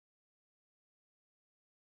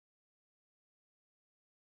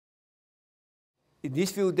in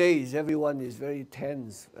these few days, everyone is very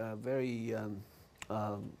tense, very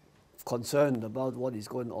concerned about what is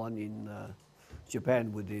going on in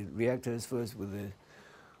Japan with the reactors first, with the,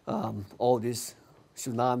 all this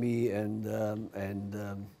tsunami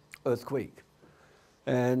and earthquake.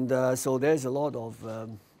 And so there's a lot of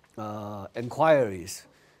inquiries,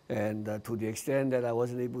 and to the extent that I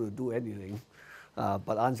wasn't able to do anything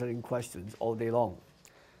but answering questions all day long.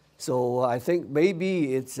 So I think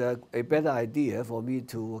maybe it's a better idea for me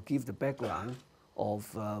to give the background of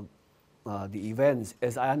the events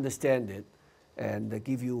as I understand it, and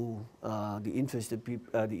give you the interested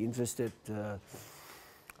people,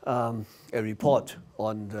 a report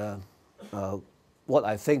on what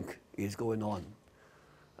I think is going on.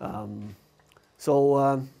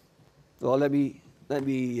 Well, let me.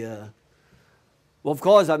 Well, of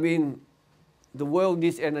course, I mean, the world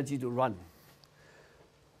needs energy to run.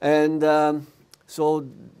 And so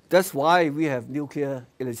that's why we have nuclear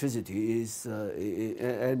electricity.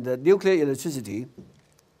 And nuclear electricity,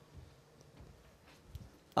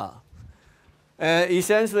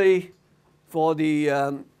 essentially, for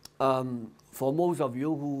the for most of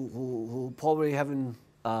you who probably haven't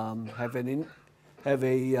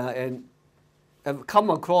have come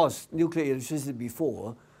across nuclear electricity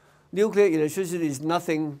before, nuclear electricity is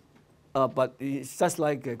nothing. But it's just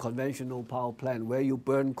like a conventional power plant where you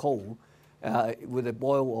burn coal with a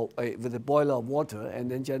boiler of water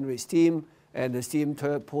and then generate steam, and the steam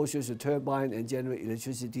pushes the turbine and generate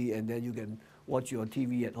electricity, and then you can watch your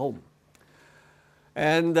TV at home.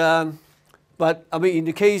 And but I mean, in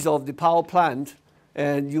the case of the power plant,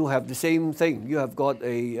 and you have the same thing. You have got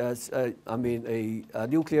a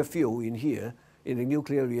nuclear fuel in here in a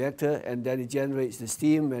nuclear reactor, and then it generates the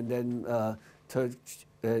steam, and then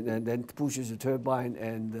and then pushes the turbine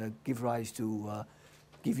and give rise to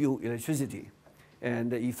give you electricity.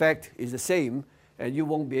 And the effect is the same, and you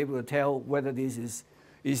won't be able to tell whether this is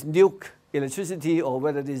nuke electricity or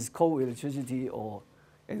whether this is coal electricity or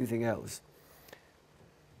anything else.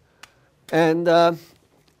 And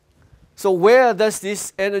so where does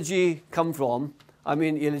this energy come from? I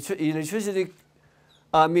mean, electricity,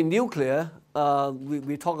 I mean nuclear,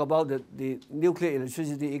 we talk about the nuclear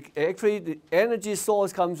electricity. Actually, the energy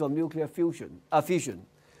source comes from nuclear fission.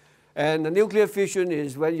 And the nuclear fission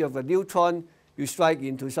is when you have a neutron, you strike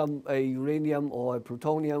into a uranium or a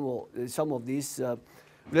plutonium or some of these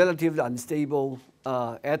relatively unstable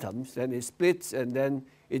atoms, and it splits, and then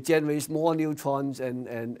it generates more neutrons, and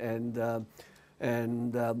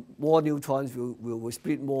more neutrons will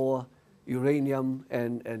split more uranium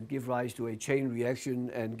and give rise to a chain reaction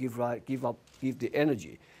and give the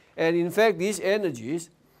energy. And in fact, these energies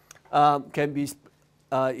can be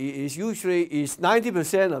is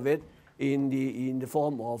 90% of it in the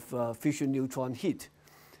form of fission neutron heat.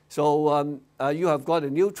 So you have got a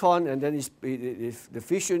neutron, and then the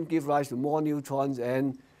fission gives rise to more neutrons,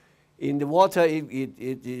 and in the water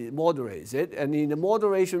it moderates it. And in the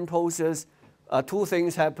moderation process, two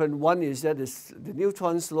things happen. One is that the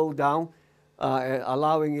neutrons slow down,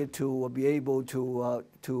 allowing it to be able to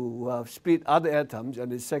split other atoms.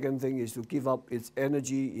 And the second thing is to give up its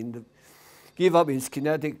energy give up its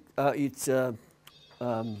kinetic, its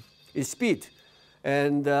speed,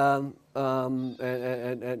 and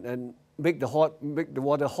make the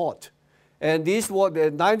water hot. And this water,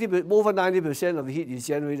 over 90% of the heat is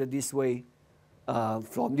generated this way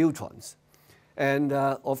from neutrons. And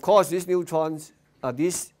of course, these neutrons,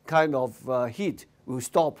 this kind of heat will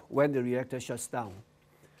stop when the reactor shuts down.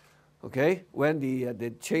 Okay, when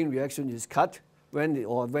the chain reaction is cut, when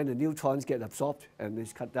the neutrons get absorbed and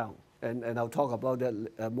it's cut down. And I'll talk about that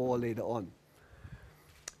more later on.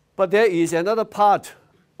 But there is another part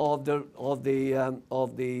of the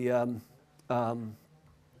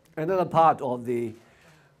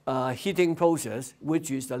heating process, which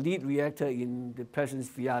is the lead reactor in the present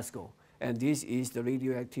fiasco, and this is the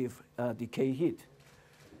radioactive decay heat.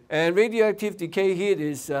 And radioactive decay heat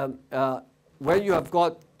is when you have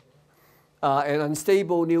got an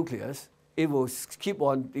unstable nucleus, it will keep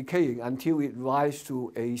on decaying until it rises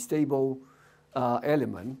to a stable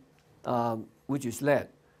element, which is lead.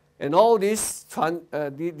 And all these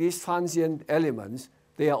transient elements,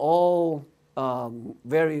 they are all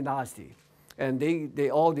very nasty. And they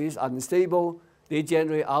all these unstable, they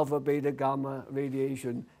generate alpha, beta, gamma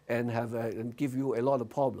radiation and give you a lot of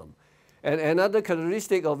problem. And another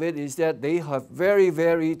characteristic of it is that they have very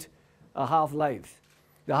varied half-lives.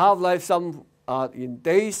 The half-life, some are in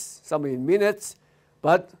days, some in minutes,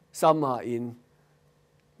 but some are in,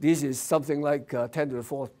 this is something like 10 to the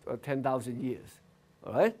 4th, 10,000 years,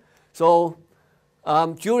 all right? So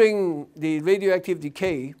during the radioactive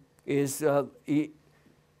decay, is,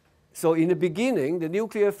 so in the beginning, the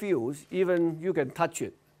nuclear fuse, even you can touch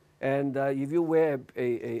it. And if you wear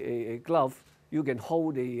a glove, you can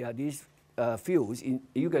hold this fuse,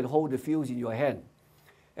 you can hold the fuse in your hand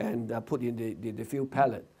and put in the fuel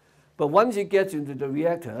pellet. But once it gets into the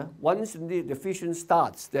reactor, once the fission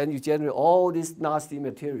starts, then you generate all this nasty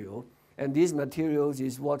material, and these materials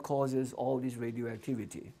is what causes all this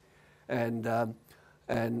radioactivity. And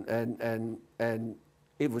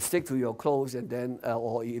it will stick to your clothes, and then,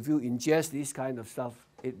 or if you ingest this kind of stuff,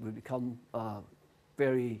 it will become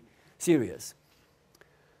very serious.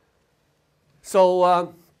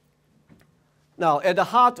 So now, at the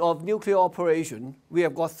heart of nuclear operation, we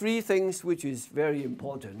have got three things which is very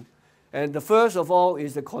important. And the first of all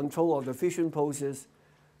is the control of the fission process.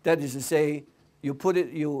 That is to say, you put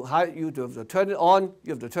it, you have to turn it on,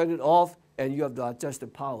 you have to turn it off, and you have to adjust the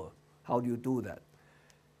power. How do you do that?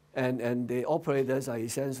 And the operators are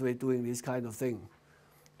essentially doing this kind of thing.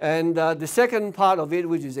 And the second part of it,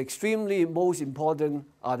 which is extremely most important,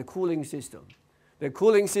 are the cooling system. The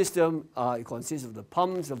cooling system it consists of the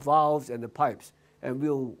pumps, the valves, and the pipes. And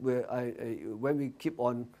when we keep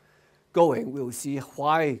on going, we'll see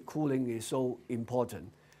why cooling is so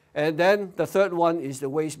important. And then the third one is the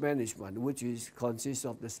waste management, which consists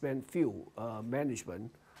of the spent fuel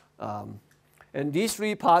management. And these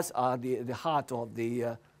three parts are the heart of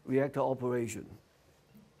the reactor operation.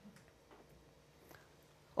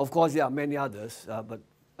 Of course, there are many others, but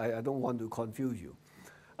I don't want to confuse you.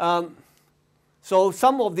 So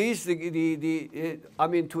some of these, I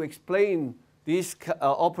mean, to explain these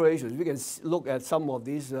operations, we can look at some of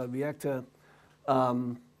these reactor.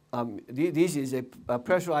 This is a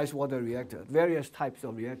pressurized water reactor, various types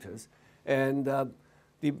of reactors. And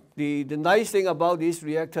the nice thing about this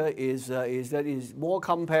reactor is that it's more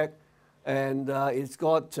compact, and it's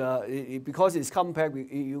got, because it's compact,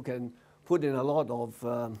 you can put in a lot of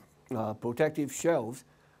protective shelves.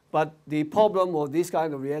 But the problem of this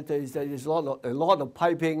kind of reactor is that there's a lot of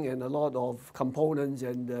piping and a lot of components,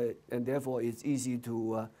 and therefore it's easy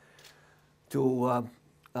to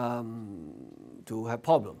have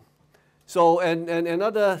problem. So and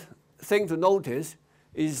another thing to notice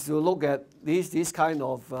is to look at these kind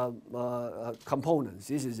of components.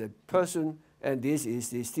 This is a person, and this is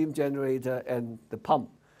the steam generator and the pump.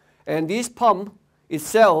 And this pump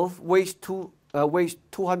itself weighs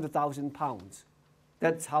 200,000 pounds.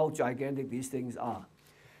 That's how gigantic these things are.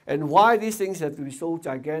 And why these things have to be so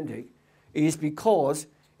gigantic is because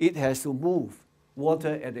it has to move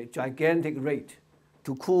water at a gigantic rate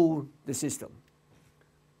to cool the system,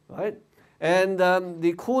 right? And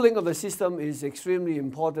the cooling of the system is extremely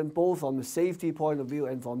important, both from the safety point of view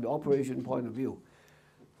and from the operation point of view.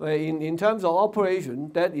 In terms of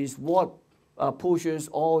operation, that is what pushes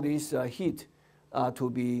all this heat to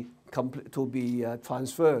be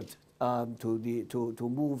transferred to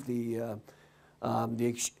move the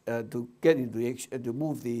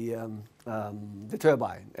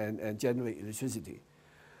turbine and generate electricity.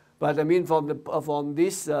 But I mean, from the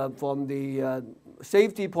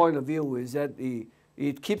safety point of view, is that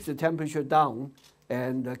it keeps the temperature down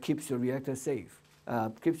and keeps the reactor safe.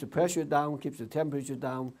 Keeps the pressure down, keeps the temperature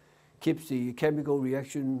down, keeps the chemical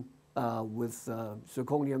reaction with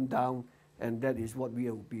zirconium down, and that is what we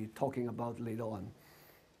will be talking about later on.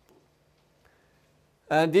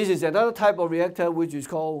 And this is another type of reactor which is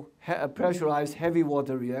called a pressurized heavy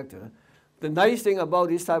water reactor. The nice thing about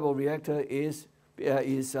this type of reactor is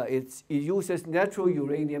it uses natural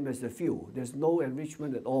uranium as the fuel. There's no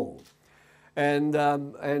enrichment at all. And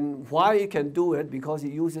why it can do it? Because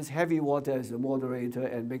it uses heavy water as a moderator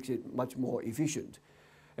and makes it much more efficient.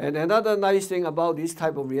 And another nice thing about this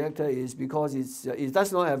type of reactor is because it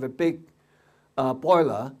does not have a big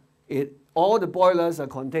boiler. All the boilers are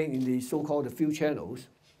contained in the so-called fuel channels.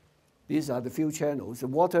 These are the fuel channels. The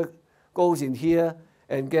water goes in here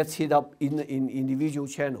and gets heated up in individual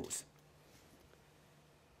channels.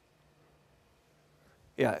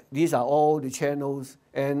 Yeah, these are all the channels.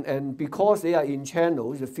 And because they are in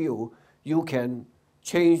channels, the fuel, you can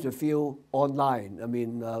change the fuel online. I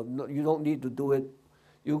mean, you don't need to do it.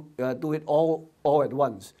 You do it all at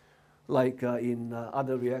once, like in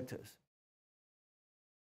other reactors.